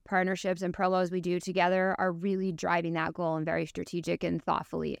of partnerships and promos we do together are really driving that goal and very strategic and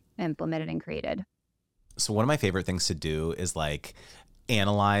thoughtfully implemented and created. So one of my favorite things to do is like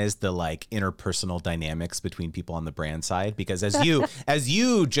analyze the like interpersonal dynamics between people on the brand side, because as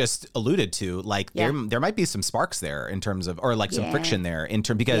you just alluded to, like there might be some sparks there in terms of, or like some friction there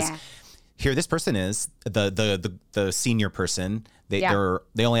because here this person is the senior person. They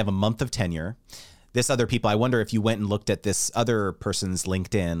only have a month of tenure. This other people, I wonder if you went and looked at this other person's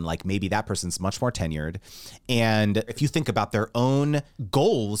LinkedIn, like maybe that person's much more tenured. And if you think about their own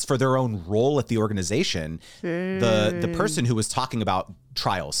goals for their own role at the organization, the person who was talking about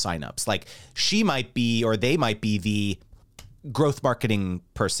trial signups, like she might be, or they might be the growth marketing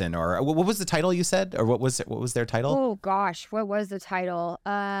person, or what was the title you said? Or what was their title? Oh gosh, what was the title?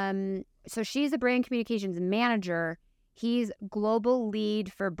 So she's a brand communications manager. He's global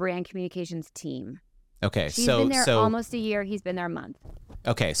lead for brand communications team. Okay, She's been there almost a year. He's been there a month.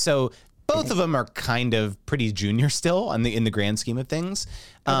 Okay, so both of them are kind of pretty junior still in the grand scheme of things.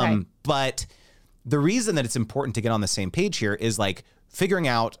 But the reason that it's important to get on the same page here is like figuring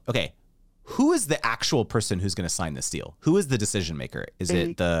out, okay, who is the actual person who's going to sign this deal? Who is the decision maker? Is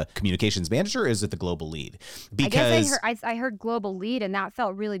it the communications manager or is it the global lead? Because I heard global lead and that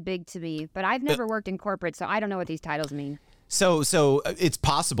felt really big to me, but I've never worked in corporate, so I don't know what these titles mean. So it's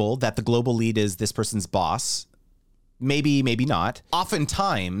possible that the global lead is this person's boss. Maybe not.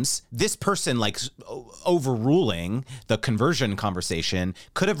 Oftentimes, this person like overruling the conversion conversation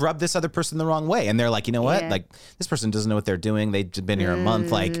could have rubbed this other person the wrong way. And they're like, you know what? Like this person doesn't know what they're doing. They've been here a month.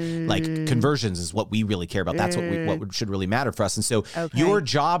 Like conversions is what we really care about. That's what should really matter for us. And so your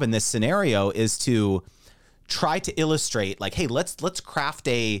job in this scenario is to try to illustrate like, hey, let's craft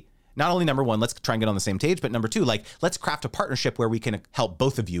not only number one, let's try and get on the same page, but number two, like let's craft a partnership where we can help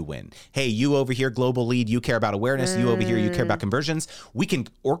both of you win. Hey, you over here, global lead, you care about awareness. You over here, you care about conversions. We can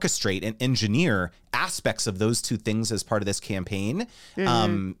orchestrate and engineer aspects of those two things as part of this campaign.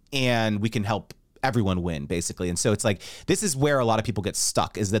 And we can help everyone win basically. And so it's like, this is where a lot of people get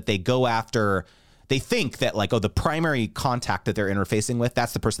stuck, is that they go after, they think that like, oh, the primary contact that they're interfacing with,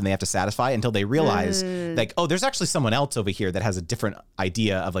 that's the person they have to satisfy, until they realize like, oh, there's actually someone else over here that has a different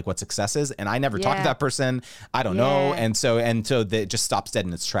idea of like what success is. And I never talked to that person. I don't know. And so that it just stops dead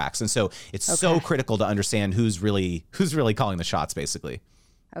in its tracks. And so it's so critical to understand who's really calling the shots basically.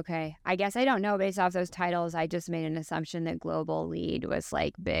 Okay. I guess I don't know based off those titles. I just made an assumption that global lead was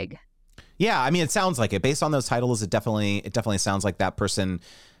like big. Yeah. I mean, it sounds like it based on those titles. It definitely sounds like that person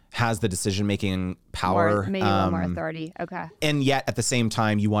has the decision-making power. Maybe a little more authority. Okay. And yet at the same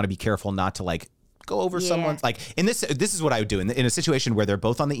time, you want to be careful not to like go over someone's like, in this is what I would do in a situation where they're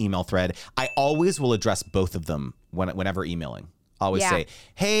both on the email thread. I always will address both of them whenever emailing. I always say,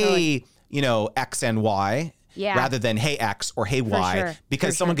 hey, X and Y, rather than hey X or hey Y, sure.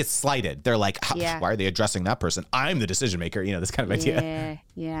 because someone gets slighted. They're like, why are they addressing that person? I'm the decision maker. You know, this kind of idea.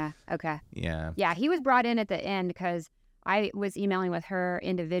 Yeah. Okay. Yeah. Yeah. He was brought in at the end because I was emailing with her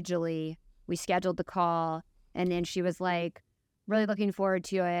individually. We scheduled the call, and then she was like, really looking forward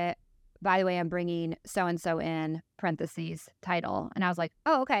to it. By the way, I'm bringing so-and-so in, parentheses, title. And I was like,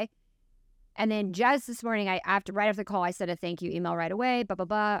 oh, okay. And then just this morning, right after the call, I sent a thank you email right away, blah, blah,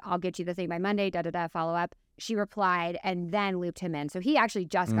 blah. I'll get you the thing by Monday, follow up. She replied and then looped him in. So he actually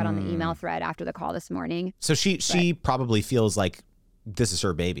just got on the email thread after the call this morning. So she probably feels like this is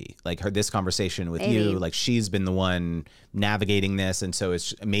her baby, like this conversation with you, like she's been the one navigating this. And so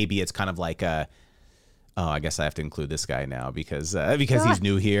it's kind of like I guess I have to include this guy now because he's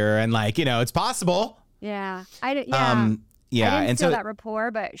new here and like, you know, it's possible. Yeah. Yeah, I didn't and feel so that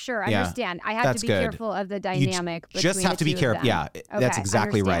rapport, but sure, I understand. I have to be careful of the dynamic. You just have to be careful. Yeah, that's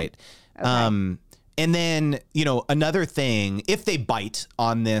exactly right. Okay. And then, you know, another thing, if they bite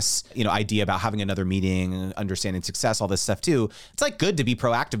on this, you know, idea about having another meeting, understanding success, all this stuff too, it's like good to be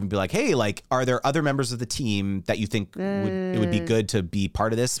proactive and be like, hey, like, are there other members of the team that you think it would be good to be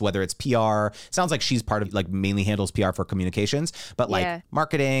part of this? Whether it's PR, sounds like she's part of, like, mainly handles PR for communications, but like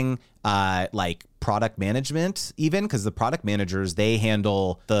marketing, like product management, even because the product managers, they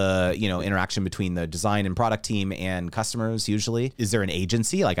handle the, you know, interaction between the design and product team and customers usually. Is there an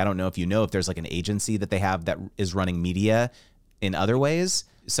agency? Like, I don't know if if there's like an agency that they have that is running media in other ways.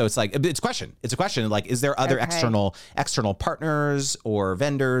 So it's like, it's a question. Like, is there other external partners or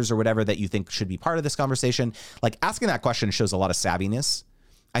vendors or whatever that you think should be part of this conversation? Like, asking that question shows a lot of savviness,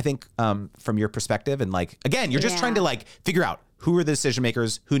 I think, from your perspective. And like, again, you're just trying to like figure out who are the decision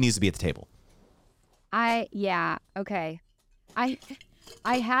makers, who needs to be at the table. Okay. I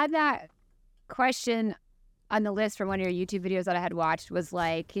had that question on the list from one of your YouTube videos that I had watched, was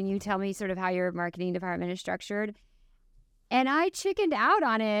like, can you tell me sort of how your marketing department is structured? And I chickened out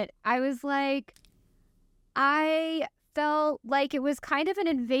on it. I was like, I felt like it was kind of an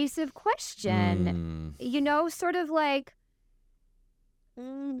invasive question, you know, sort of like,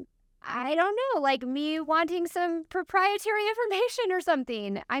 I don't know, like me wanting some proprietary information or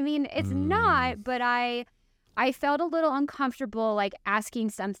something. I mean, it's not, but I felt a little uncomfortable, like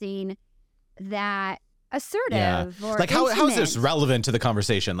asking something that assertive or like how is this relevant to the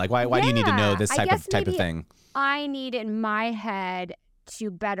conversation? Like why do you need to know this type of thing? I need in my head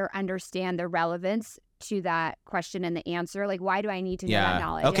to better understand the relevance to that question and the answer. Like, why do I need to know that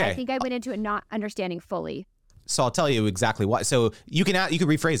knowledge? Okay. And I think I went into it not understanding fully. So I'll tell you exactly why. So you can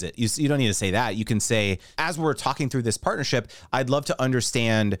rephrase it. You don't need to say that. You can say, as we're talking through this partnership, I'd love to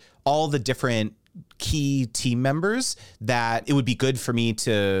understand all the different key team members that it would be good for me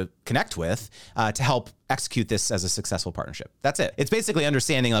to connect with to help execute this as a successful partnership. That's it. It's basically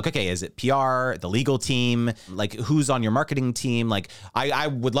understanding like, okay, is it PR, the legal team, like who's on your marketing team? Like I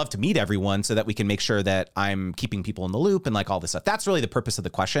would love to meet everyone so that we can make sure that I'm keeping people in the loop and like all this stuff. That's really the purpose of the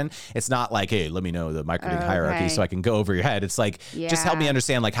question. It's not like, hey, let me know the marketing hierarchy so I can go over your head. It's like, just help me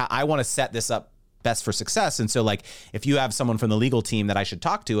understand like how I want to set this up best for success. And so like, if you have someone from the legal team that I should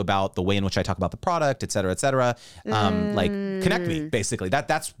talk to about the way in which I talk about the product, et cetera, like connect me, basically.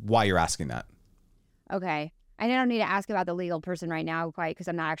 That's why you're asking that. Okay. And I don't need to ask about the legal person right now quite because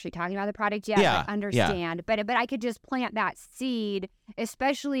I'm not actually talking about the product yet. I understand. But I could just plant that seed,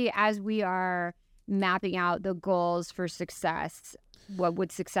 especially as we are mapping out the goals for success. What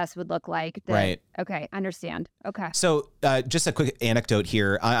would success would look like. Right. Okay. Understand. Okay. So just a quick anecdote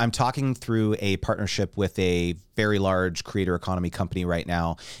here. I'm talking through a partnership with a very large creator economy company right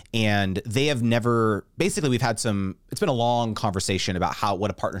now. And they have never, basically we've had it's been a long conversation about what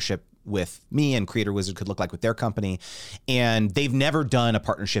a partnership with me and Creator Wizard could look like with their company. And they've never done a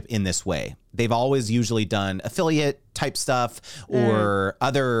partnership in this way. They've always usually done affiliate type stuff or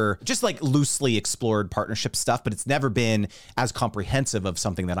other just like loosely explored partnership stuff, but it's never been as comprehensive of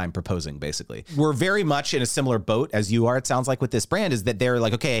something that I'm proposing, basically. We're very much in a similar boat as you are, it sounds like, with this brand, is that they're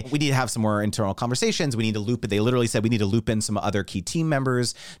like, okay, we need to have some more internal conversations. We need to they literally said we need to loop in some other key team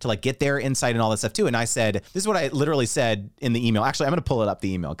members to like get their insight and all that stuff too. And I said, this is what I literally said in the email. Actually, I'm going to pull it up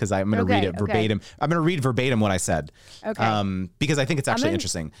the email because I'm going to read it verbatim. I'm going to read verbatim what I said. Okay. Because I think it's actually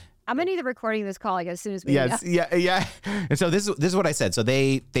interesting. I'm gonna need the recording of this call like as soon as we Yeah. And so this is what I said. So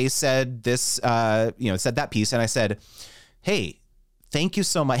they said this, said that piece, and I said, hey, thank you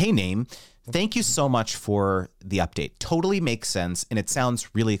so much. Hey, Name, thank you so much for the update. Totally makes sense, and it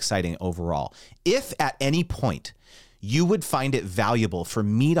sounds really exciting overall. If at any point you would find it valuable for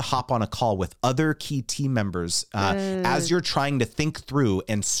me to hop on a call with other key team members as you're trying to think through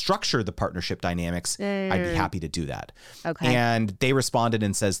and structure the partnership dynamics, I'd be happy to do that. Okay. And they responded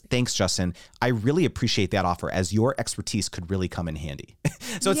and says, thanks, Justin. I really appreciate that offer as your expertise could really come in handy.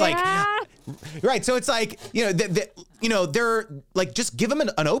 So it's like, right. So it's like, they're like, just give them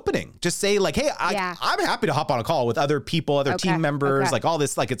an opening. Just say like, hey, I'm happy to hop on a call with other people, other team members, like all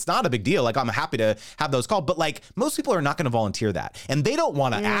this, like, it's not a big deal. Like, I'm happy to have those calls, but like most people are not going to volunteer that. And they don't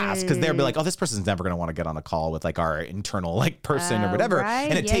want to ask because they'll be like, oh, this person's never going to want to get on a call with like our internal like person or whatever. Right.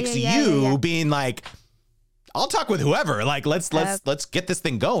 And it takes you being like, I'll talk with whoever, like, let's get this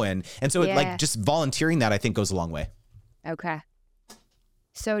thing going. And so it, like, just volunteering that I think goes a long way. Okay.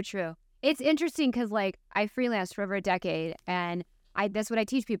 So true. It's interesting because like I freelanced for over a decade and that's what I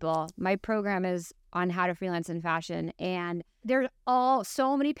teach people. My program is on how to freelance in fashion, and there's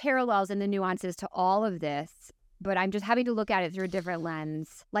so many parallels and the nuances to all of this, but I'm just having to look at it through a different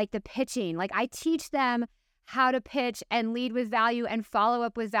lens. Like the pitching, like I teach them how to pitch and lead with value and follow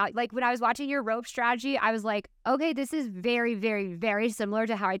up with value. Like when I was watching your rope strategy, I was like, okay, this is very, very, very similar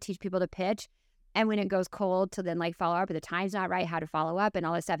to how I teach people to pitch. And when it goes cold, to then like follow up, or the time's not right, how to follow up and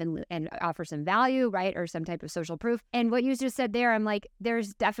all this stuff and offer some value, right? Or some type of social proof. And what you just said there, I'm like,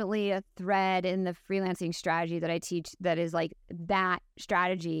 there's definitely a thread in the freelancing strategy that I teach that is like that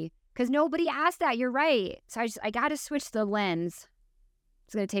strategy. Because nobody asked that. You're right. So I got to switch the lens.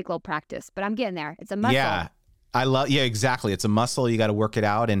 It's going to take a little practice, but I'm getting there. It's a muscle. Yeah. Exactly. It's a muscle. You got to work it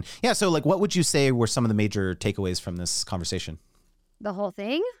out. And yeah, so like, what would you say were some of the major takeaways from this conversation? The whole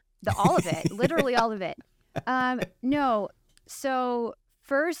thing? All of it, literally all of it. No. So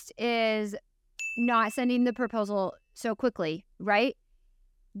first is not sending the proposal so quickly, right?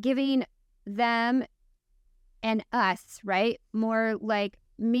 Giving them and us, right? More like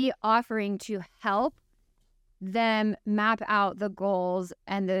me offering to help them map out the goals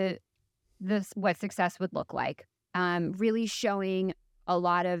and what success would look like. Really showing a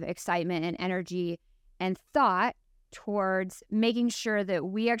lot of excitement and energy and thought towards making sure that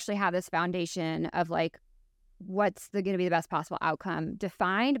we actually have this foundation of like what's going to be the best possible outcome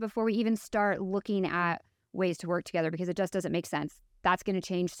defined before we even start looking at ways to work together, because it just doesn't make sense. That's going to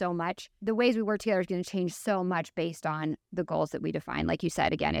change so much. The ways we work together is going to change so much based on the goals that we define. Like you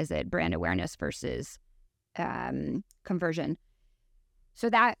said, again, is it brand awareness versus conversion? So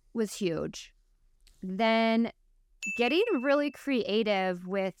that was huge. Then getting really creative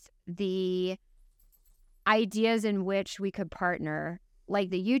with the ideas in which we could partner,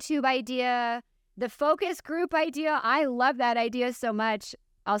 like the YouTube idea, the focus group idea. I love that idea so much.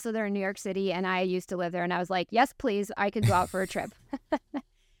 Also, they're in New York City and I used to live there, and I was like, yes, please, I could go out for a trip.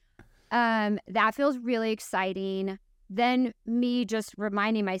 That feels really exciting. Then me just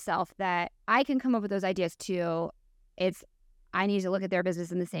reminding myself that I can come up with those ideas too. I need to look at their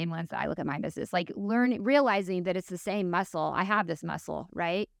business in the same lens that I look at my business, like realizing that it's the same muscle. I have this muscle,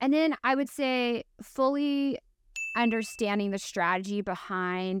 right? And then I would say fully understanding the strategy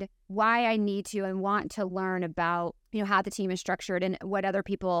behind why I need to and want to learn about, how the team is structured and what other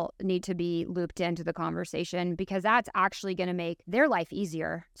people need to be looped into the conversation, because that's actually going to make their life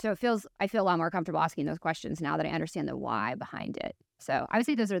easier. So I feel a lot more comfortable asking those questions now that I understand the why behind it. So I would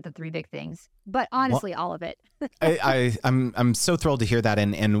say those are the three big things, but honestly, all of it. I'm so thrilled to hear that.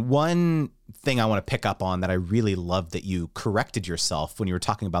 And one thing I want to pick up on that I really love that you corrected yourself when you were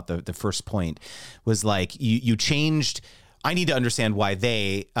talking about the first point was like, you changed, I need to understand why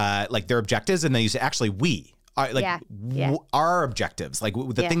they, like their objectives. And then you say, actually, we. Our objectives, like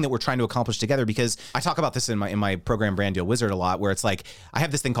the thing that we're trying to accomplish together, because I talk about this in my program Brand Deal Wizard a lot, where it's like, I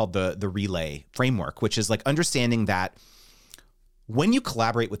have this thing called the relay framework, which is like understanding that when you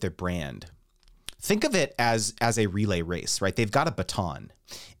collaborate with a brand, think of it as a relay race, right? They've got a baton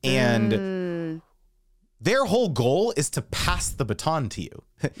and their whole goal is to pass the baton to you.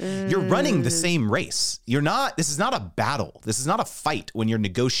 You're running the same race. This is not a battle. This is not a fight when you're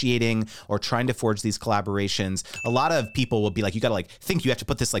negotiating or trying to forge these collaborations. A lot of people will be like, you got to like think you have to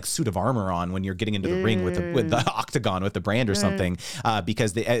put this like suit of armor on when you're getting into the ring with the octagon with the brand or something,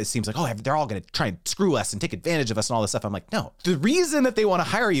 because it seems like, oh, they're all going to try and screw us and take advantage of us and all this stuff. I'm like, no, the reason that they want to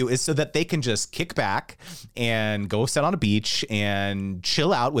hire you is so that they can just kick back and go sit on a beach and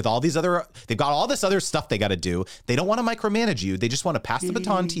chill out with all these they've got all this other stuff they got to do. They don't want to micromanage you. They just want to pass the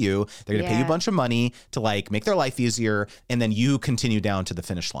baton to you. They're going to pay you a bunch of money to like make their life easier, and then you continue down to the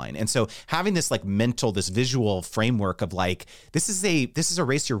finish line. And so having this like this visual framework of like, this is a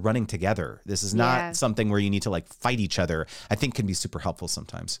race you're running together. This is not something where you need to like fight each other, I think can be super helpful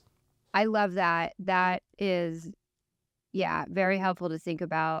sometimes. I love that. That is, very helpful to think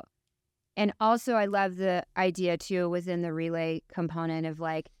about. And also I love the idea too within the relay component of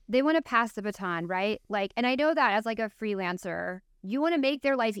like, they want to pass the baton, right? Like, and I know that as like a freelancer, you want to make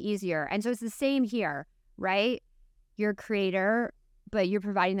their life easier. And so it's the same here, right? You're a creator, but you're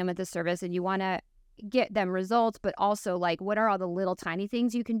providing them with the service and you want to get them results, but also like, what are all the little tiny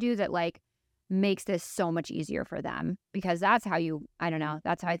things you can do that like makes this so much easier for them? Because that's how you, I don't know,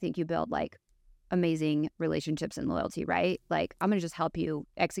 that's how I think you build like amazing relationships and loyalty, right? Like, I'm going to just help you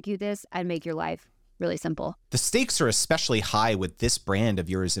execute this and make your life really simple. The stakes are especially high with this brand of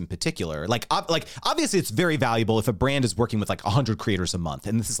yours in particular. Like obviously it's very valuable if a brand is working with like 100 creators a month.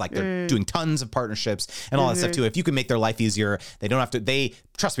 And this is like, they're doing tons of partnerships and all that stuff too. If you can make their life easier, they don't have to,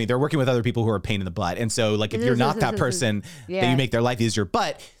 trust me, they're working with other people who are a pain in the butt. And so like, if you're not that person, then you make their life easier.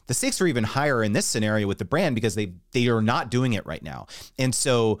 But the stakes are even higher in this scenario with the brand because they are not doing it right now. And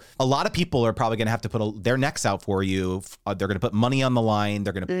so a lot of people are probably going to have to put their necks out for you. They're going to put money on the line.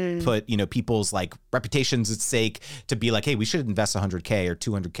 They're going to put, people's like reputations at stake to be like, hey, we should invest 100K or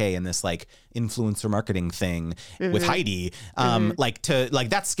 200K in this like influencer marketing thing with Heidi.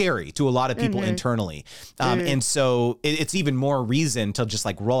 That's scary to a lot of people internally. And so it's even more reason to just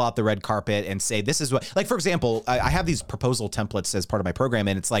like roll out the red carpet and say, this is what, like, for example, I have these proposal templates as part of my program.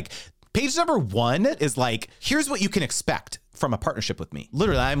 And it's like, page number 1 is like, here's what you can expect from a partnership with me.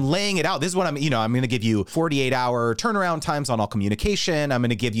 Literally, I'm laying it out. This is what I'm going to give you 48-hour turnaround times on all communication. I'm going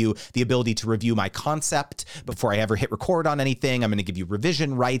to give you the ability to review my concept before I ever hit record on anything. I'm going to give you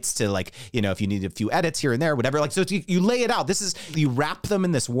revision rights to like, if you need a few edits here and there, whatever. Like, so you lay it out. You wrap them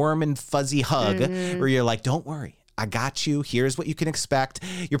in this warm and fuzzy hug where you're like, don't worry. I got you. Here's what you can expect.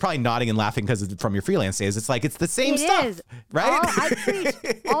 You're probably nodding and laughing because from your freelance days. It's like, it's the same stuff, right? I preach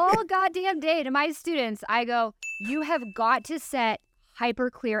all goddamn day to my students. I go, you have got to set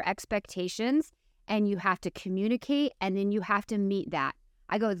hyper clear expectations and you have to communicate and then you have to meet that.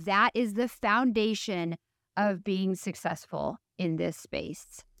 I go, that is the foundation of being successful in this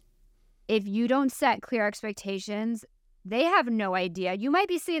space. If you don't set clear expectations, they have no idea. You might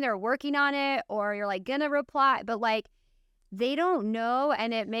be sitting there working on it or you're like gonna reply, but like they don't know.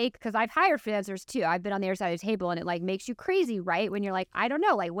 And because I've hired freelancers too. I've been on the other side of the table and it like makes you crazy, right? When you're like, I don't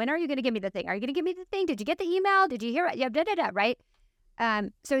know, like when are you gonna give me the thing? Are you gonna give me the thing? Did you get the email? Did you hear it? Yeah, right?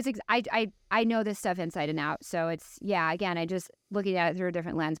 So it's I know this stuff inside and out. So it's, again, I just looking at it through a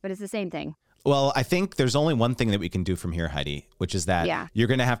different lens, but it's the same thing. Well, I think there's only one thing that we can do from here, Heidi, which is that you're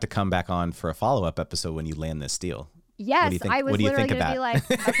gonna have to come back on for a follow-up episode when you land this deal. Yes, I was literally going to be like,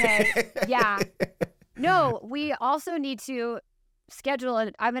 okay, No, we also need to schedule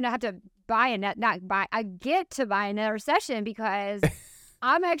it. I'm going to have to I get to buy another session because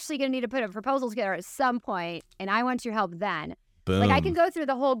I'm actually going to need to put a proposal together at some point, and I want your help then. Boom. Like, I can go through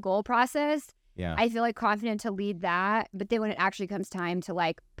the whole goal process. Yeah. I feel like confident to lead that, but then when it actually comes time to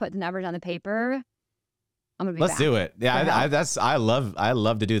like put the numbers on the paper, I'm gonna be Let's back. do it. Yeah, I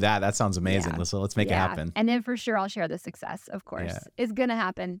love to do that. That sounds amazing. Yeah. Let's make it happen. And then for sure I'll share the success, of course. Yeah. It's gonna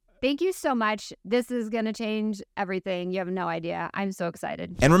happen. Thank you so much. This is gonna change everything. You have no idea. I'm so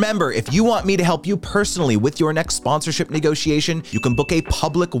excited. And remember, if you want me to help you personally with your next sponsorship negotiation, you can book a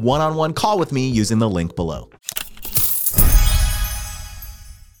public one-on-one call with me using the link below.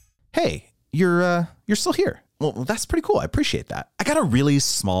 Hey, you're still here. Well, that's pretty cool. I appreciate that. I got a really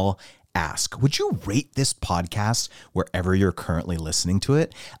small ask. Would you rate this podcast wherever you're currently listening to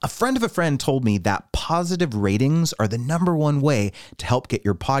it? A friend of a friend told me that positive ratings are the #1 way to help get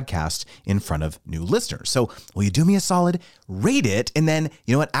your podcast in front of new listeners. So will you do me a solid? Rate it, and then,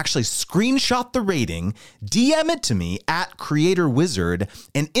 you know what, actually screenshot the rating, DM it to me at Creator Wizard,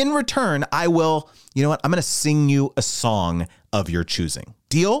 and in return, I will, you know what, I'm going to sing you a song of your choosing.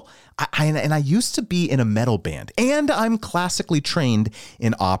 Deal? I used to be in a metal band, and I'm classically trained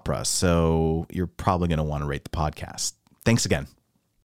in opera, so you're probably going to want to rate the podcast. Thanks again.